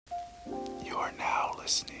are now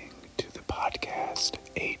listening to the podcast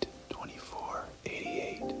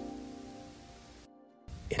 82488.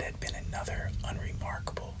 It had been another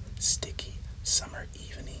unremarkable, sticky summer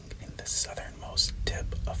evening in the southernmost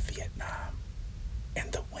tip of Vietnam,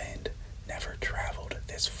 and the wind never traveled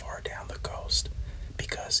this far down the coast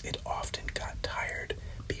because it often got tired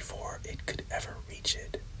before it could ever reach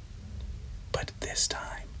it. But this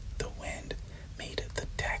time, the wind made the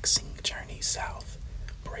taxing journey south,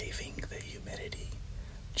 braving the humidity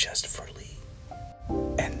just for Lee.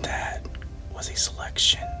 And that was a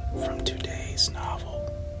selection from today's novel,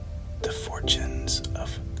 The Fortunes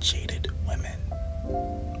of Jaded Women,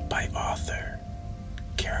 by author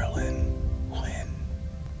Carolyn Quinn.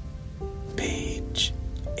 Page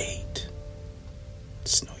 8.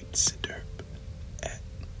 Snoitsiderp at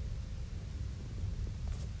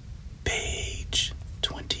page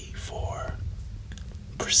 24.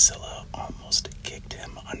 Priscilla almost kicked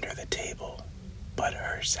him under the table, but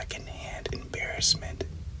her second-hand embarrassment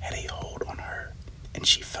had a hold on her, and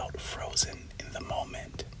she felt frozen in the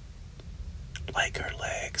moment. Like her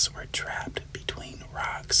legs were trapped between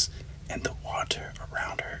rocks, and the water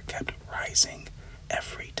around her kept rising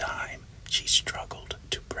every time she struggled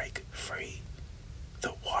to break free.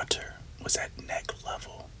 The water was at neck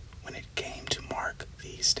level when it came to Mark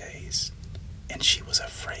these days, and she was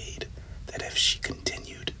afraid that if she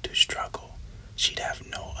continued to struggle, she'd have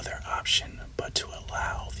no other option but to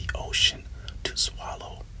allow the ocean to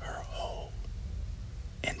swallow her whole.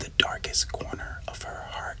 In the darkest corner of her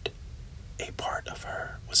heart, a part of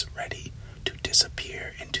her was ready to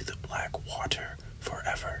disappear into the black water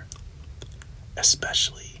forever,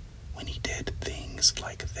 especially when he did things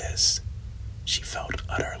like this. She felt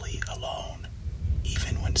utterly alone,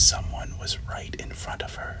 even when someone was right in front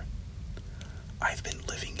of her. "I've been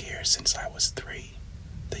living here since I was 3,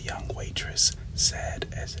 the young waitress said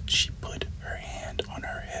as she put her hand on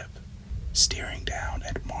her hip, staring down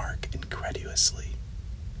at Mark incredulously.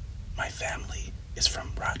 "My family is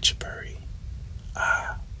from Rochbury."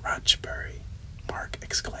 "Ah, Rochbury," Mark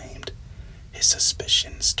exclaimed, his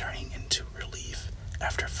suspicions turning into relief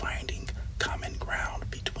after finding common ground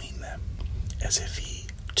between them, as if he,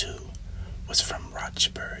 too, was from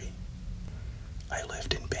Rochbury. "I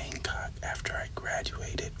lived in Bangkok after I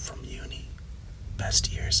graduated from uni.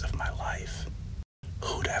 Best years of my life.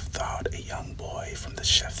 Who'd have thought a young boy from the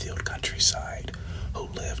Sheffield countryside who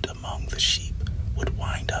lived among the sheep would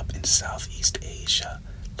wind up in Southeast Asia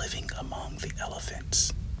living among the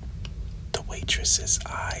elephants?" The waitress's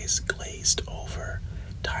eyes glazed over,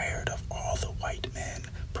 tired of all the white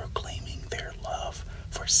men proclaiming their love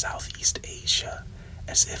for Southeast Asia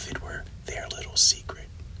as if it were their little secret.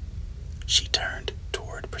 She turned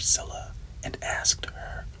toward Priscilla and asked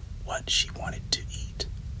her what she wanted to eat.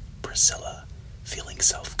 Priscilla, feeling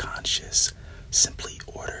self-conscious, simply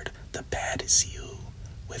ordered the pad siu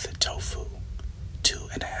with tofu,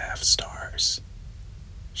 2.5 stars.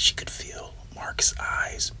 She could feel Mark's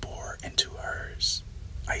eyes bore into hers.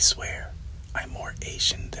 "I swear, I'm more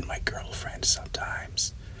Asian than my girlfriend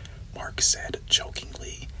sometimes," Mark said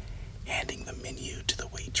jokingly, handing the menu to the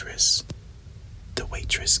waitress. The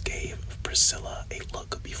waitress gave Priscilla a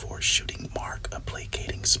look before shooting Mark a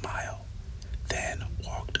placating smile, then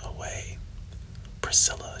walked away.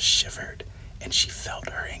 Priscilla shivered, and she felt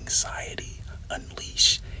her anxiety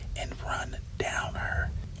unleash and run down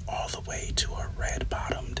her all the way to her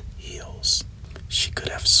red-bottomed heels. She could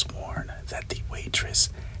have sworn that the waitress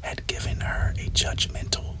had given her a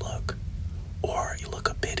judgmental look, or a look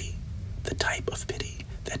of pity, the type of pity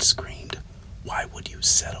that screamed, "Why would you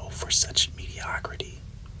settle for such mediocrity?"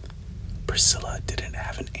 Priscilla didn't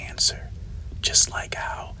have an answer, just like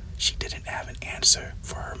how she didn't have an answer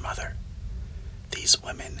for her mother. These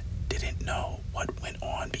women didn't know what went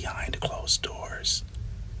on behind closed doors.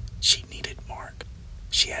 She needed Mark.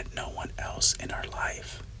 She had no one else in her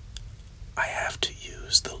life. "I have to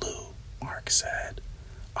use the loo," Mark said.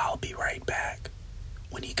 "I'll be right back."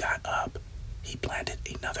 When he got up, he planted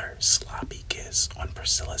another sloppy kiss on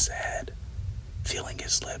Priscilla's head, feeling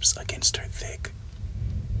his lips against her thick.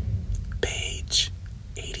 Page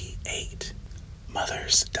 88.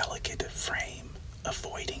 Mother's delicate frame,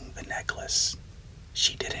 avoiding the necklace.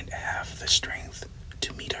 She didn't have the strength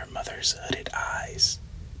to meet her mother's hooded eyes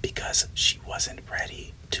because she wasn't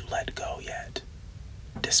ready to let go yet,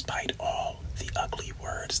 despite all the ugly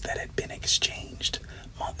words that had been exchanged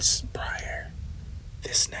months prior.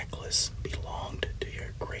 "This necklace belonged to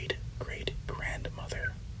your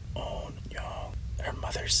great-great-grandmother, On Yong," her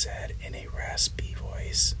mother said in a raspy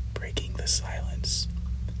voice, breaking the silence.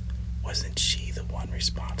 "Wasn't she the one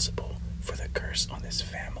responsible for the curse on this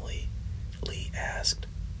family?" Lee asked.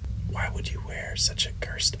 Why would you wear such a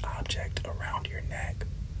cursed object around your neck?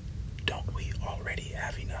 Don't we already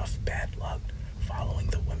have enough bad luck following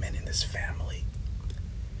the women in this family?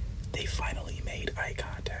 They finally made eye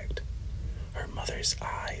contact. Her mother's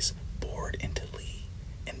eyes bored into Lee,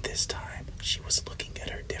 and this time she was looking at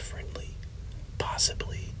her differently,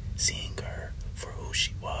 possibly seeing her for who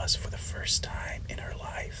she was for the first time in her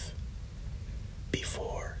life.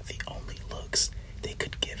 Before, the only looks they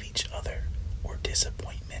could give each other were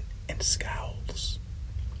disappointment and scowls.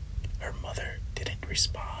 Her mother didn't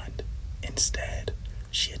respond. Instead,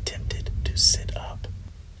 she attempted to sit up,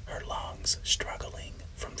 her lungs struggling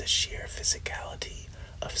from the sheer physicality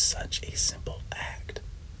of such a simple act.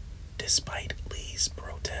 Despite Lee's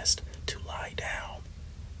protest to lie down,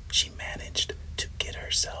 she managed to get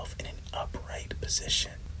herself in an upright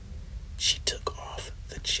position. She took off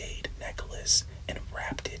the jade necklace and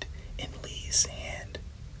wrapped it in Lee's hand,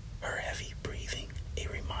 her heavy breathing a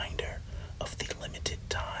reminder of the limited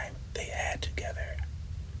time they had together.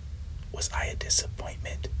 Was I a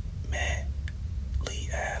disappointment? Meh, Lee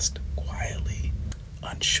asked quietly,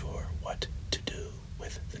 unsure what to do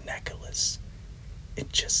with the necklace.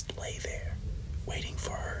 It just lay there, waiting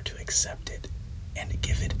for her to accept it and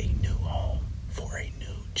give it a new home for a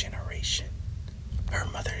new generation. Her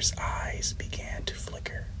mother's eyes began to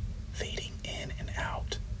flicker, fading in and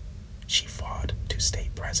out. She fought to stay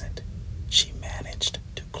present. She managed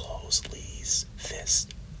to close Lee's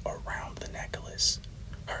fist around the necklace,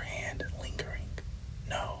 her hand lingering.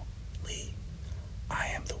 No, Lee, I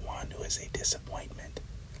am the one who is a disappointment.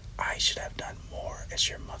 I should have done more as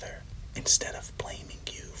your mother, instead of blaming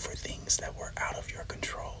you for things that were out of your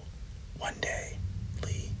control. One day,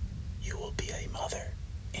 Lee, you will be a mother,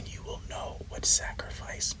 and you will know what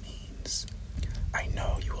sacrifice means. I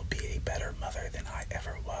know you will be a better mother than I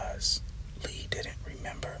ever was. Lee didn't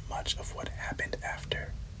remember much of what happened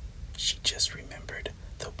after. She just remembered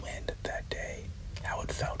the wind that day, how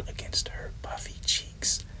it felt against her puffy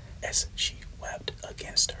cheeks as she wept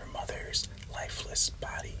against her mother's lifeless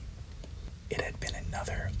body. It had been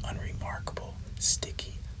another unremarkable,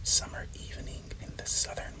 sticky summer evening in the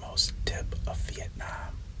southernmost tip of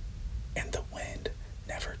Vietnam, and the wind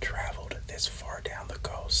never traveled this far down the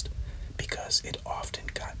coast because it often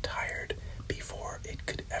got tired before it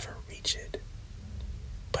could ever reach it.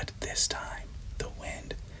 But this time, the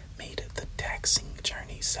wind made the taxing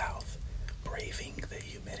journey south, braving the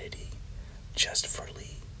humidity. Just for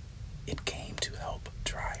Lee, it came to help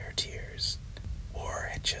dry her tears. War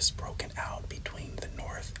had just broken out between the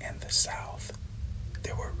North and the South.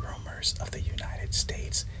 There were rumors of the United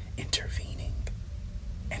States intervening,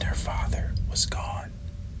 and her father was gone.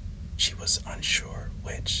 She was unsure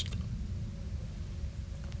which.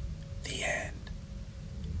 The end.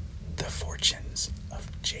 The Fortunes of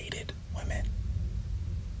Jaded Women.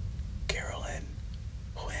 Carolyn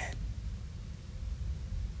Huynh.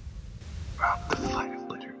 Throughout the flight of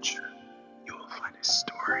literature, you will find a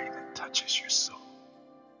story that touches your soul.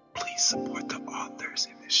 Please support the authors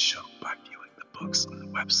in this show by viewing the books on the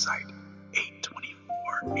website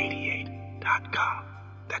 82488.com.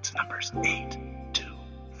 That's numbers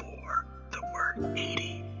 824, the word 80.